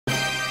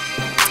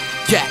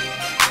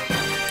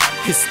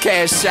It's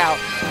Cashout.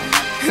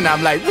 And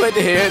I'm like, what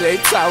the hell they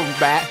talking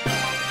about?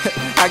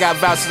 I got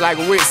vouchers like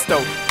a witch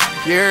stove.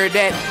 You heard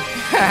that?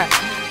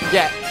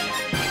 Yeah.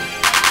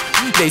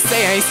 They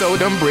say I ain't sold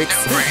them bricks,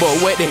 but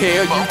what the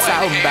hell you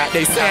talking about?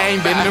 They say I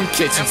ain't been in them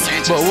kitchens,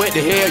 but what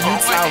the hell you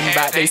talking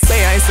about? They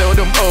say I ain't sold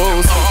them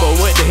O's, but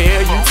what the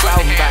hell you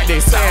talking about?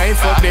 They say I ain't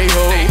fuck they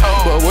hoes,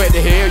 but what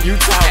the hell you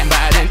talking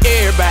about? And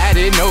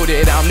everybody know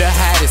that I'm the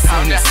hottest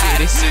in the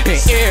city, and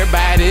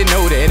everybody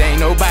know that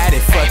ain't nobody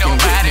fucking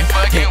with me,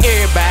 and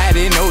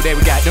everybody know that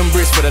we got them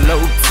bricks for the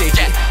low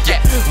ticket.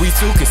 Yeah, we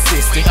too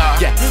consistent.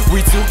 Yeah,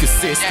 we too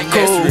consistent.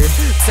 Cool.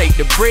 Take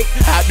the brick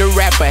out the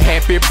rapper,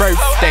 happy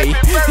birthday.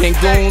 And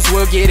goons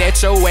will get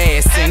at your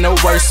ass in the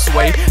worst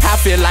way. I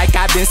feel like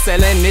I've been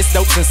selling this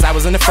dope since I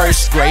was in the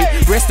first grade.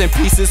 Rest in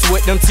pieces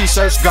with them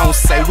t-shirts gon'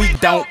 say we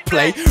don't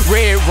play.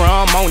 Red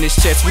rum on his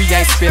chest, we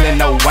ain't spilling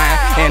no wine.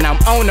 And I'm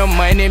on a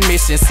money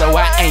mission, so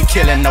I ain't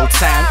killing no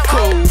time.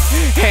 Cool.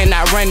 And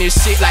I run this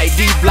shit like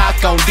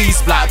D-block on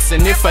these blocks.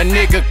 And if a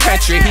nigga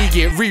country, he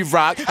get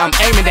re-rocked. I'm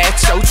aiming at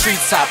your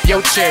treetop,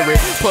 your cherry.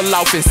 Pull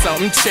off in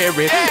something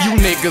cherry. You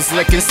niggas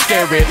looking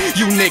scary.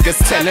 You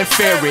niggas telling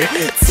fairy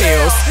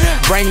tales.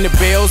 Bring the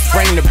bells,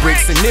 bring the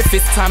bricks. And if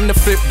it's time to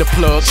flip the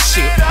plug,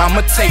 shit,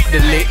 I'ma take the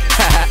lick.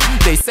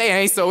 They say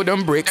I ain't sold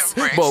them bricks,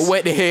 but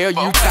what the hell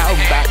you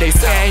talking about? They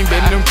say I ain't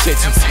been in them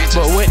kitchens,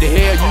 but what the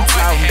hell you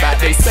talking about?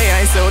 They say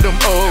I ain't sold them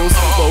O's,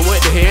 but what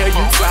the hell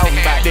you talking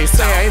about? They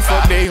say I ain't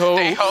fuck they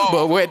hoes,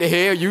 but what the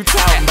hell you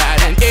talking about?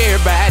 And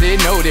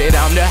everybody know that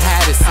I'm the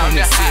hottest in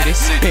the city,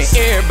 and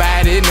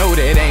everybody know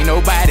that ain't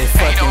nobody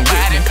fucking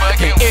with me,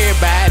 and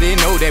everybody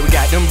know that we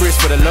got them bricks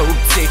for the low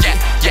ticket.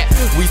 Yeah,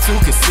 we too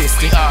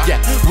consistent. Yeah,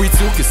 we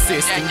too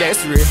consistent.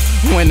 That's real.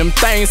 When them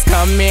things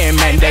come in,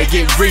 man, they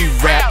get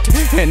re-wrapped.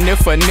 And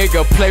if a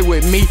nigga play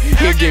with me,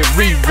 he'll get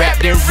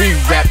re-wrapped, then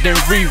re-wrapped, then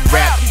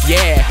re-wrapped.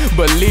 Yeah,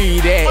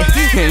 believe that.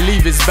 And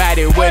leave his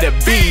body where the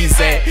bees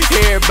at.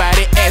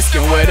 Everybody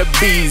asking where the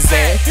bees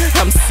at.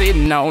 I'm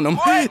sitting on them.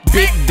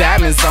 Big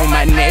diamonds on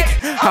my neck.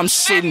 I'm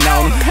shitting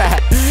on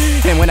them.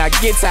 And when I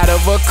get out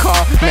of a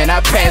car, man, I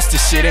pass the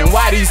shit. And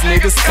why these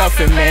niggas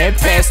cuffing, man?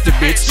 Pass the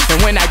bitch.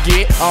 And when I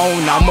get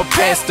on, I'ma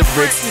pass the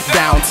bricks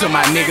down to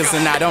my niggas.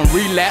 And I don't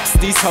relapse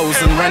these hoes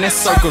and running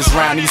circles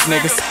round these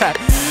niggas.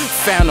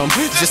 Found them,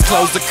 just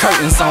close the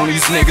curtains on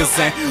these niggas.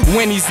 And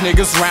when these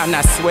niggas round,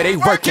 I swear they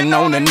working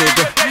on a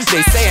nigga.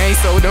 They say I ain't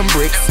sold them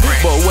bricks,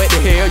 but what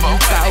the hell you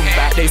talking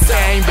about? They say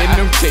I ain't been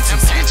in them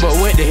kitchens, but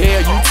what the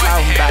hell you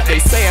talking about? They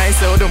say I ain't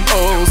sold them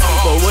O's,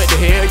 but what the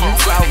hell you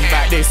talking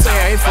about? They say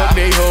I ain't fuck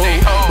they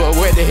hoes, but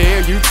what the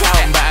hell you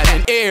talking about?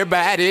 And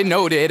everybody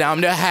know that I'm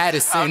the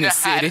hottest in the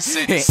city,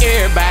 and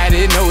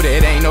everybody know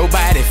that ain't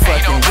nobody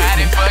fucking with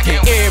me,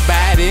 and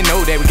everybody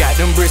know that we got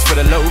them bricks for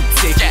the low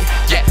ticket.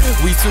 Yeah,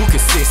 we too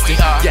consistent.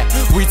 Yeah,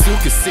 we too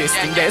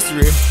consistent. That's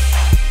real.